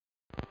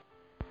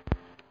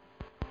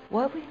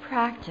What we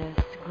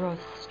practice grows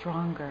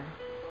stronger.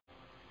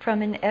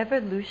 From an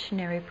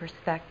evolutionary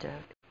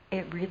perspective,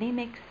 it really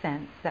makes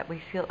sense that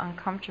we feel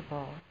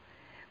uncomfortable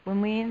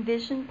when we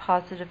envision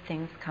positive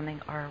things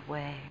coming our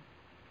way.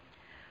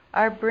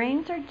 Our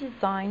brains are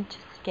designed to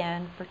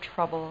scan for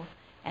trouble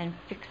and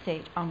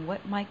fixate on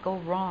what might go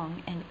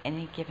wrong in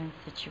any given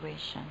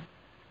situation.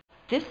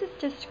 This is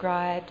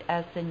described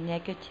as the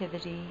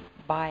negativity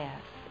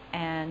bias,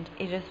 and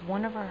it is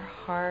one of our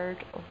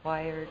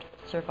hardwired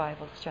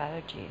survival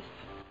strategies.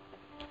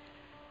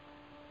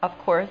 Of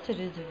course, it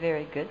is a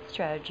very good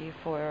strategy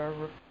for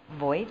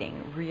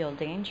avoiding real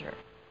danger.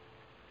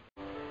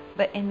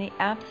 But in the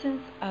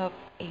absence of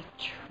a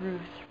true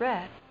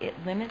threat, it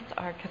limits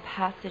our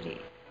capacity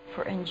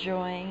for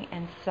enjoying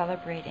and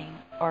celebrating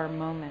our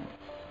moments.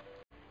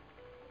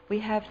 We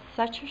have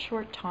such a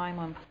short time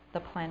on the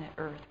planet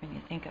Earth when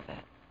you think of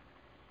it.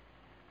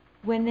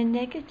 When the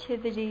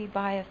negativity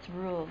bias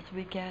rules,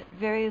 we get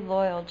very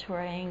loyal to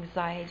our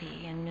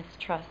anxiety and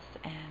mistrust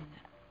and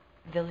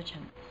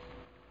vigilance.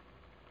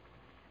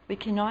 We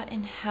cannot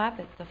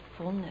inhabit the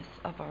fullness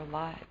of our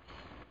lives.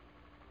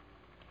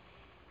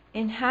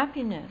 In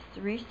happiness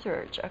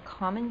research, a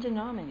common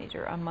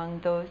denominator among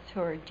those who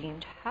are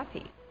deemed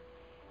happy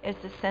is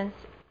the sense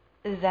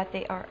that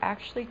they are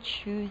actually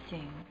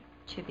choosing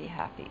to be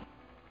happy.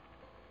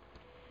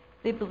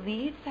 They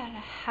believe that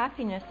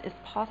happiness is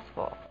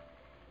possible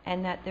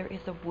and that there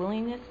is a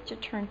willingness to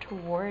turn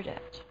toward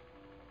it.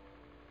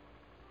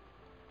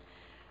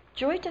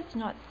 Joy does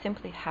not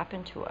simply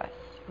happen to us.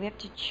 We have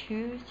to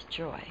choose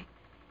joy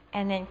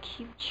and then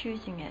keep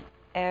choosing it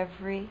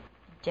every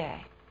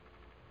day.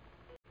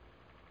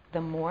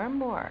 The more and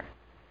more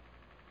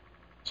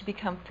to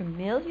become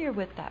familiar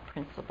with that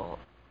principle,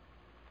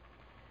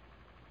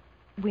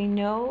 we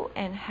know,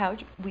 and how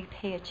we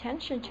pay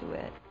attention to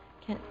it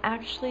can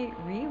actually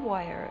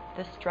rewire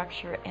the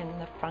structure and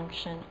the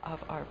function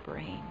of our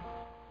brain.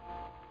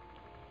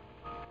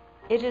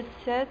 It is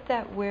said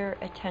that where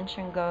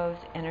attention goes,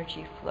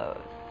 energy flows.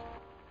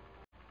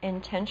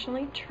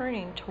 Intentionally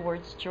turning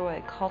towards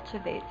joy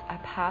cultivates a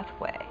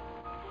pathway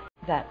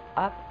that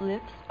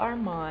uplifts our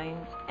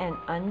minds and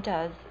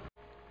undoes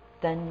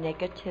the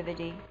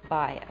negativity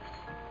bias.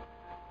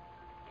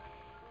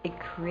 It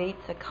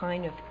creates a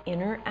kind of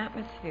inner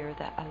atmosphere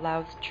that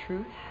allows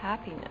true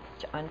happiness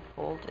to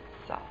unfold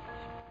itself.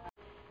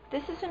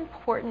 This is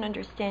important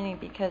understanding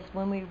because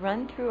when we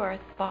run through our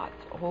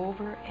thoughts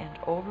over and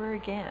over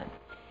again,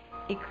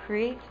 it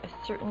creates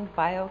a certain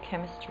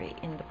biochemistry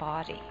in the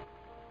body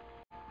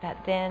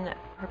that then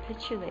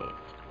perpetuates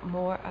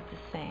more of the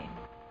same.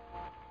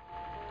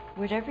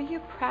 Whatever you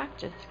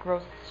practice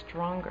grows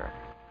stronger.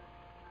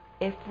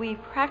 If we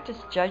practice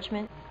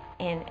judgment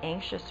and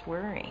anxious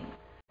worrying,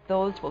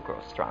 those will grow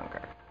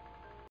stronger.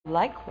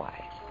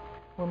 Likewise,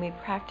 when we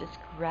practice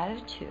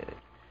gratitude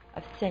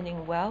of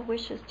sending well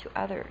wishes to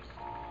others,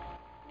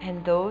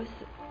 and those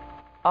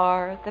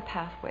are the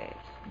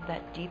pathways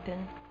that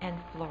deepen and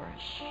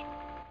flourish.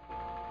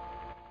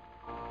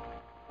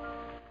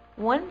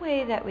 One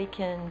way that we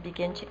can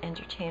begin to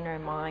entertain our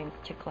minds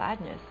to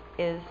gladness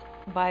is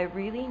by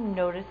really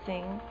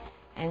noticing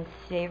and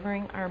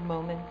savoring our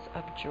moments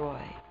of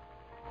joy,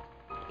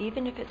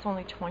 even if it's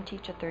only 20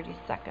 to 30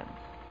 seconds,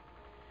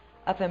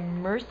 of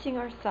immersing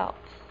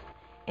ourselves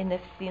in the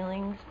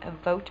feelings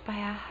evoked by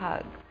a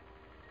hug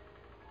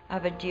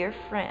of a dear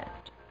friend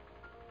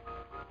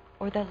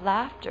or the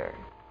laughter.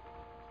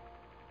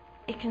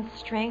 It can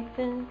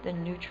strengthen the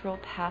neutral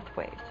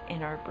pathways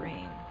in our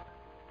brain.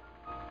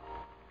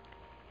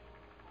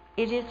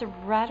 It is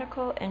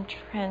radical and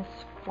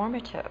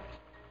transformative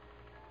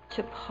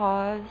to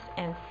pause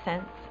and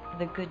sense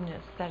the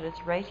goodness that is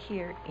right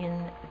here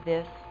in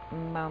this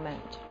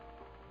moment.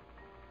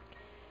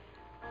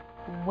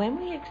 When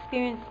we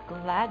experience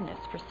gladness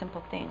for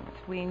simple things,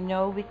 we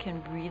know we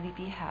can really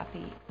be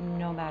happy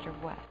no matter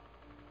what.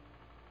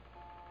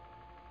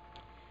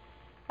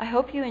 I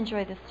hope you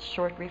enjoy this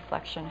short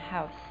reflection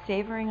how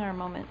savoring our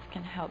moments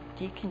can help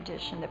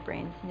decondition the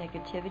brain's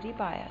negativity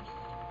bias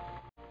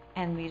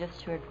and lead us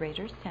to a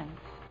greater sense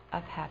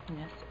of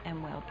happiness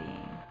and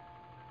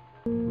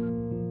well-being.